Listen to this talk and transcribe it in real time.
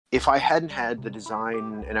if I hadn't had the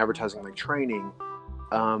design and advertising like training,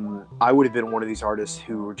 I would have been one of these artists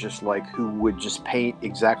who were just like, who would just paint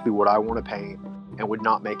exactly what I want to paint and would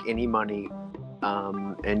not make any money,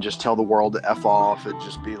 and just tell the world to F off and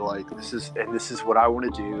just be like, this is what I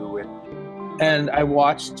want to do. And I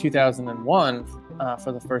watched 2001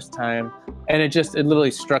 for the first time, and it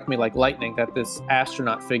literally struck me like lightning that this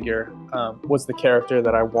astronaut figure was the character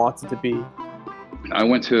that I wanted to be. I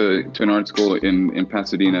went to an art school in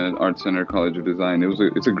Pasadena, Art Center College of Design.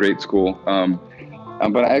 It's a great school.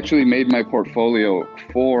 But I actually made my portfolio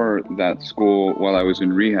for that school while I was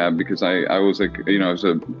in rehab, because I was I was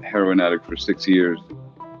a heroin addict for 6 years.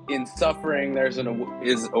 In suffering, there's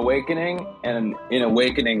is awakening, and in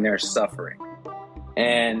awakening, there's suffering.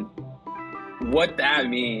 And what that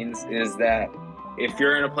means is that if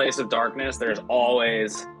you're in a place of darkness, there's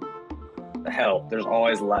always help, there's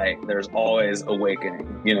always light, there's always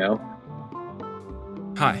awakening, you know?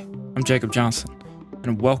 Hi, I'm Jacob Johnson,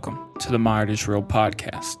 and welcome to the My Art Is Real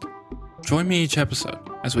podcast. Join me each episode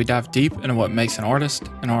as we dive deep into what makes an artist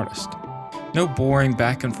an artist. No boring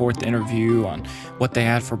back and forth interview on what they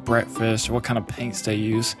had for breakfast or what kind of paints they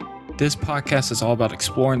use. This podcast is all about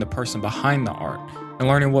exploring the person behind the art and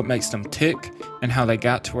learning what makes them tick and how they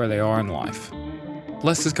got to where they are in life.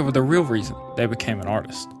 Let's discover the real reason they became an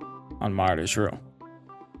artist on My Art Is Real.